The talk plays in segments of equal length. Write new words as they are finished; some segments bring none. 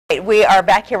We are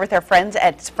back here with our friends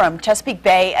from Chesapeake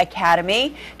Bay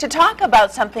Academy to talk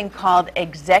about something called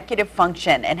executive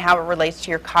function and how it relates to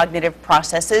your cognitive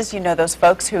processes. You know those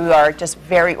folks who are just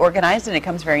very organized and it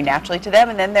comes very naturally to them,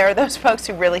 and then there are those folks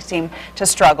who really seem to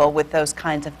struggle with those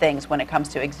kinds of things when it comes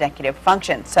to executive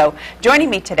function. So joining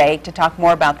me today to talk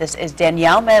more about this is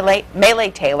Danielle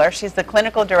Melee-Taylor. She's the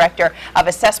Clinical Director of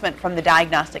Assessment from the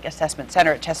Diagnostic Assessment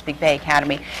Center at Chesapeake Bay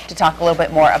Academy to talk a little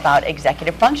bit more about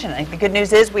executive function. I think the good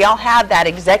news is we all have that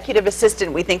executive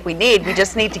assistant we think we need. We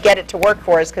just need to get it to work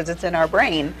for us because it's in our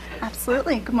brain.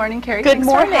 Absolutely. Good morning, Carrie. Good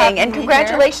morning, and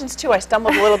congratulations too. I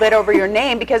stumbled a little bit over your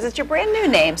name because it's your brand new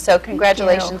name, so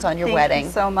congratulations on your wedding.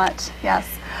 Thank you so much. Yes.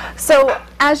 So,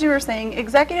 as you were saying,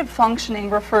 executive functioning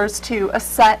refers to a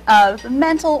set of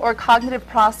mental or cognitive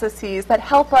processes that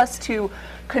help us to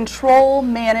control,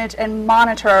 manage, and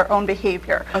monitor our own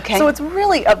behavior. Okay. So it's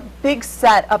really a big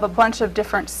set of a bunch of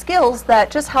different skills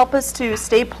that just help us to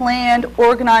stay planned,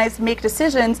 organized, make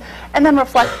decisions, and then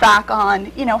reflect back on,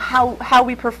 you know, how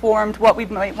we performed, what we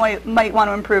might want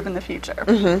to improve in the future.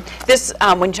 Mm-hmm. This,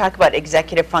 when you talk about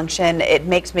executive function, it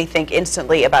makes me think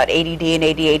instantly about ADD and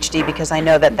ADHD because I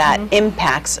know that that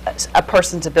impacts a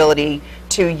person's ability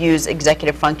to use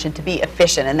executive function to be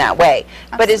efficient in that way.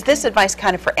 Absolutely. But is this advice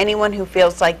kind of for anyone who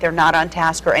feels like they're not on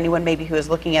task, or anyone maybe who is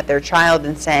looking at their child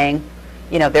and saying,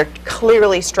 you know, they're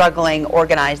clearly struggling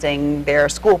organizing their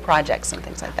school projects and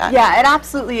things like that? Yeah, it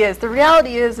absolutely is. The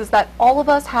reality is that all of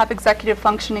us have executive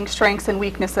functioning strengths and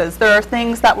weaknesses. There are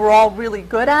things that we're all really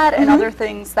good at and other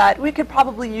things that we could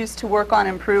probably use to work on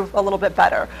and improve a little bit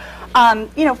better.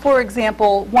 You know, for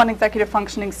example, one executive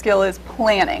functioning skill is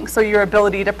planning. So your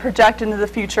ability to project into the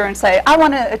future and say, I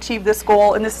want to achieve this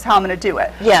goal and this is how I'm going to do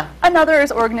it. Yeah. Another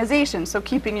is organization. So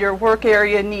keeping your work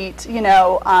area neat, you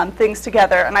know, things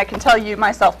together. And I can tell you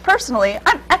myself personally,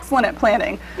 I'm excellent at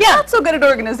planning. Yeah. Not so good at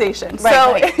organization.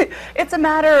 Right, so it's a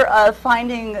matter of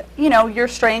finding, you know, your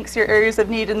strengths, your areas of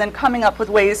need, and then coming up with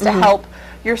ways to help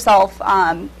yourself,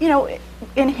 you know,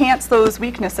 enhance those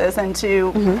weaknesses and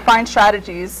to find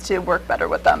strategies to work better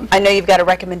with them. I know you've got a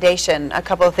recommendation, a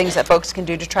couple of things that folks can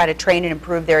do to try to train and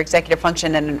improve their executive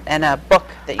function, and a book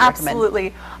that you recommend.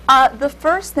 Absolutely. The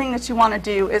first thing that you want to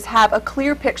do is have a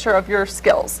clear picture of your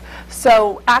skills.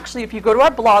 So actually, if you go to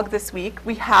our blog this week,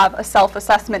 we have a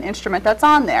self-assessment instrument that's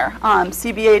on there,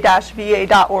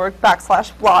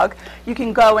 cba-va.org/blog. You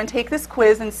can go and take this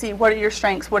quiz and see what are your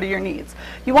strengths, what are your needs.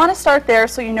 You want to start there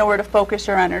so you know where to focus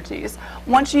your energies.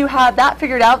 Once you have that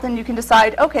figured out, then you can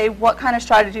decide, okay, what kind of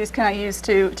strategies can I use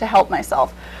to help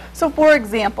myself? So for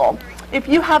example, if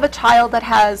you have a child that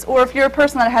has, or if you're a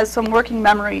person that has some working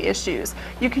memory issues,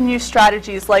 you can use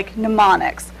strategies like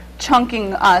mnemonics,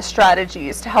 chunking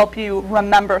strategies to help you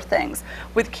remember things.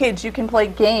 With kids, you can play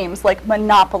games like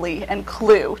Monopoly and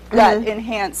Clue that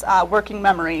enhance working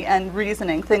memory and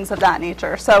reasoning, things of that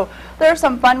nature. So there are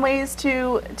some fun ways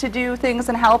to do things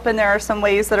and help, and there are some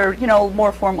ways that are, you know,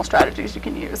 more formal strategies you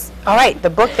can use. All right, the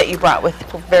book that you brought with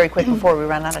very quick before we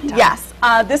run out of time. Yes,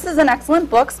 this is an excellent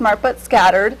book, Smart But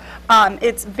Scattered.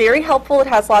 It's very helpful. It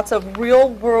has lots of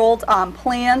real-world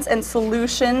plans and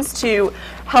solutions to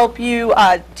help you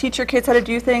teach your kids how to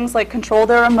do things like control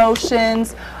their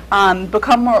emotions,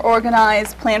 become more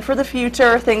organized, plan for the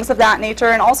future, things of that nature,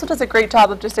 and also does a great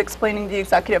job of just explaining the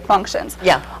executive functions.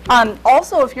 Yeah.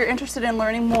 Also, if you're interested in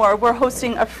learning more, we're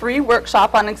hosting a free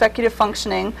workshop on executive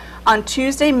functioning on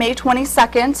Tuesday, May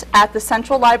 22nd at the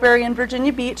Central Library in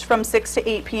Virginia Beach from 6 to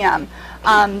 8 p.m.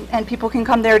 And people can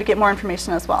come there to get more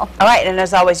information as well. All right, and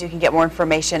as always, you can get more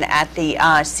information at the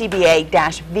CBA-va.org.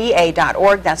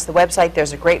 That's the website.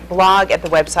 There's a great blog at the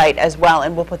website as well,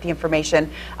 and we'll put the information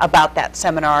about that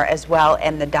seminar as well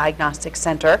and the Diagnostic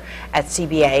Center at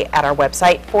CBA at our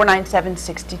website,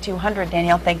 497-6200.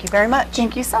 Danielle, thank you very much.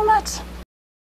 Thank you so much.